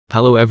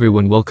Hello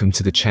everyone, welcome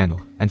to the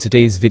channel, and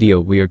today's video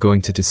we are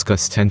going to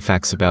discuss 10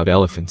 facts about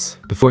elephants.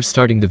 Before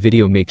starting the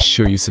video, make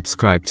sure you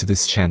subscribe to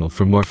this channel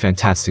for more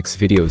fantastics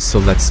videos, so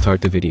let's start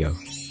the video.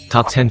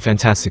 Top 10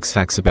 fantastics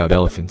facts about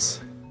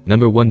elephants.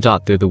 Number 1.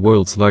 They're the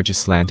world's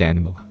largest land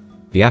animal.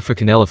 The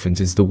African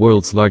elephant is the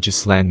world's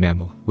largest land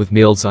mammal, with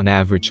males on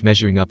average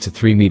measuring up to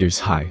 3 meters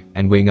high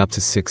and weighing up to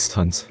 6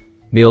 tons.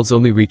 Males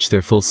only reach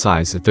their full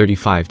size at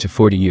 35 to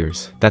 40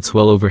 years, that's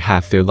well over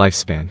half their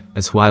lifespan,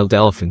 as wild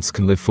elephants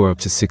can live for up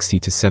to 60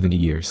 to 70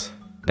 years.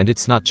 And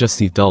it's not just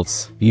the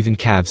adults, even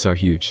calves are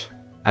huge.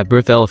 At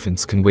birth,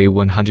 elephants can weigh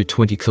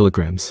 120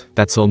 kilograms,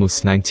 that's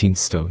almost 19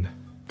 stone.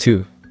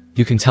 2.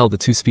 You can tell the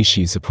two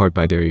species apart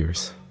by their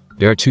ears.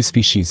 There are two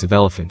species of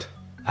elephant,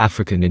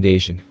 African and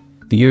Asian.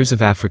 The ears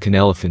of African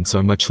elephants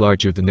are much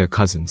larger than their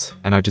cousins,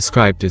 and are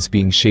described as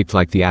being shaped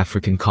like the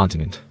African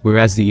continent,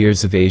 whereas the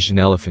ears of Asian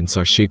elephants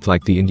are shaped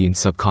like the Indian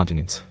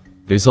subcontinent.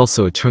 There's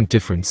also a trunk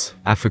difference.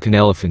 African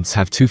elephants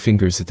have 2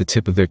 fingers at the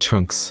tip of their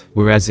trunks,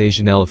 whereas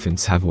Asian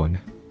elephants have 1.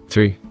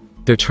 3.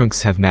 Their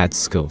trunks have mad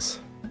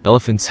skills.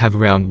 Elephants have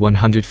around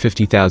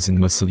 150,000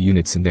 muscle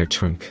units in their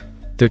trunk.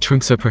 Their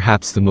trunks are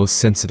perhaps the most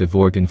sensitive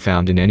organ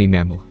found in any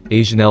mammal.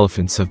 Asian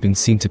elephants have been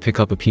seen to pick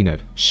up a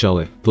peanut, shell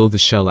it, blow the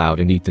shell out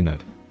and eat the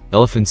nut.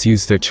 Elephants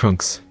use their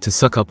trunks to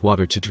suck up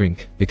water to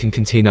drink. It can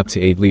contain up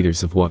to 8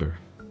 liters of water.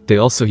 They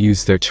also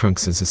use their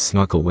trunks as a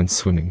snorkel when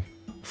swimming.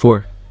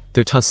 4.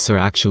 Their tusks are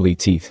actually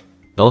teeth.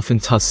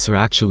 Elephant tusks are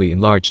actually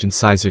enlarged in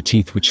size or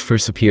teeth, which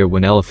first appear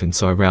when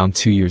elephants are around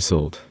 2 years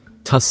old.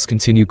 Tusks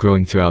continue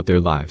growing throughout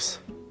their lives.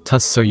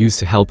 Tusks are used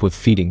to help with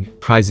feeding,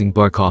 prizing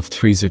bark off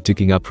trees, or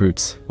digging up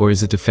roots, or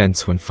as a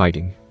defense when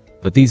fighting.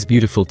 But these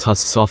beautiful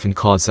tusks often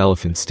cause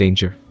elephants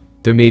danger.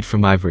 They're made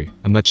from ivory,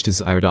 a much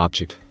desired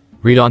object.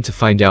 Read on to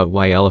find out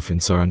why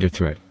elephants are under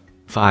threat.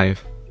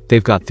 5.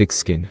 They've got thick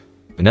skin.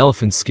 An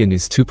elephant's skin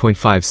is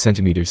 2.5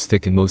 centimeters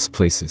thick in most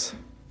places.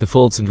 The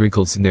folds and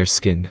wrinkles in their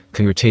skin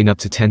can retain up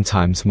to 10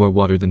 times more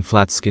water than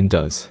flat skin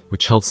does,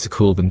 which helps to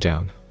cool them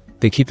down.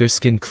 They keep their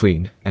skin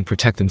clean and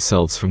protect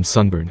themselves from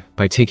sunburn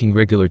by taking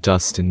regular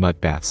dust and mud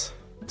baths.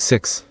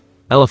 6.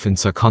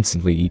 Elephants are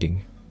constantly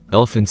eating.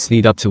 Elephants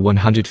need up to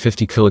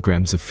 150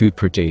 kilograms of food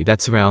per day,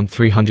 that's around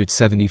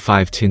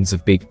 375 tins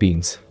of baked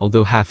beans,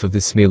 although half of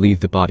this may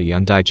leave the body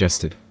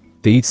undigested.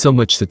 They eat so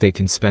much that they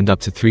can spend up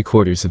to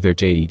 3/4 of their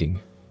day eating.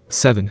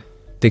 7.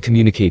 They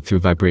communicate through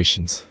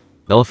vibrations.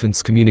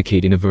 Elephants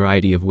communicate in a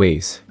variety of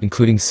ways,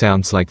 including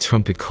sounds like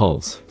trumpet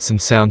calls. Some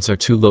sounds are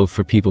too low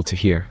for people to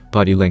hear,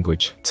 body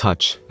language,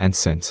 touch, and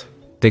scent.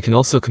 They can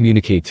also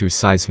communicate through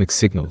seismic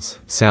signals,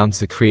 sounds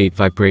that create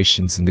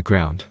vibrations in the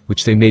ground,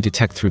 which they may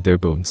detect through their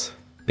bones.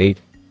 8.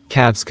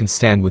 Calves can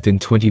stand within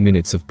 20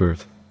 minutes of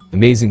birth.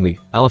 Amazingly,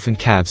 elephant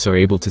calves are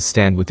able to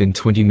stand within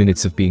 20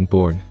 minutes of being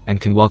born,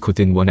 and can walk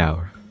within 1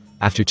 hour.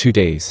 After 2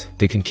 days,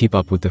 they can keep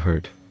up with the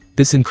herd.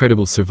 This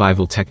incredible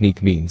survival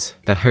technique means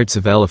that herds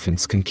of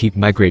elephants can keep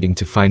migrating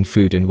to find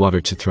food and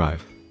water to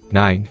thrive.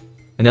 9.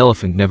 An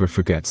elephant never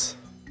forgets.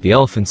 The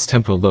elephant's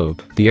temporal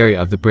lobe, the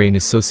area of the brain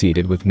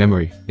associated with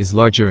memory, is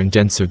larger and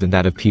denser than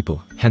that of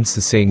people, hence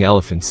the saying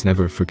elephants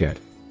never forget.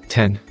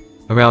 10.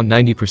 Around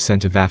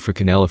 90% of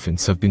African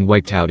elephants have been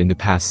wiped out in the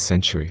past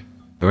century.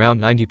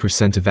 Around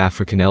 90% of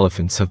African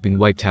elephants have been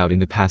wiped out in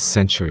the past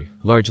century,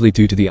 largely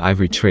due to the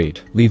ivory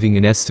trade, leaving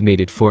an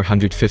estimated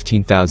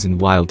 415,000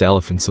 wild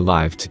elephants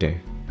alive today.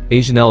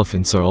 Asian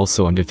elephants are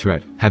also under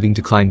threat, having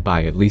declined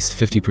by at least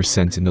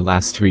 50% in the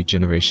last 3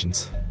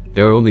 generations.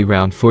 There are only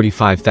around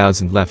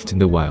 45,000 left in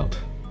the wild.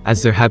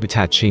 As their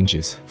habitat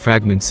changes,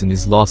 fragments and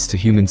is lost to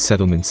human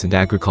settlements and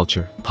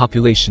agriculture,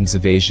 populations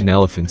of Asian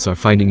elephants are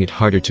finding it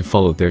harder to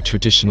follow their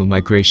traditional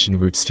migration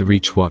routes to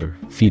reach water,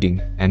 feeding,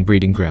 and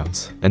breeding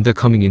grounds, and they're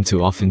coming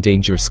into often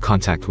dangerous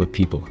contact with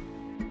people.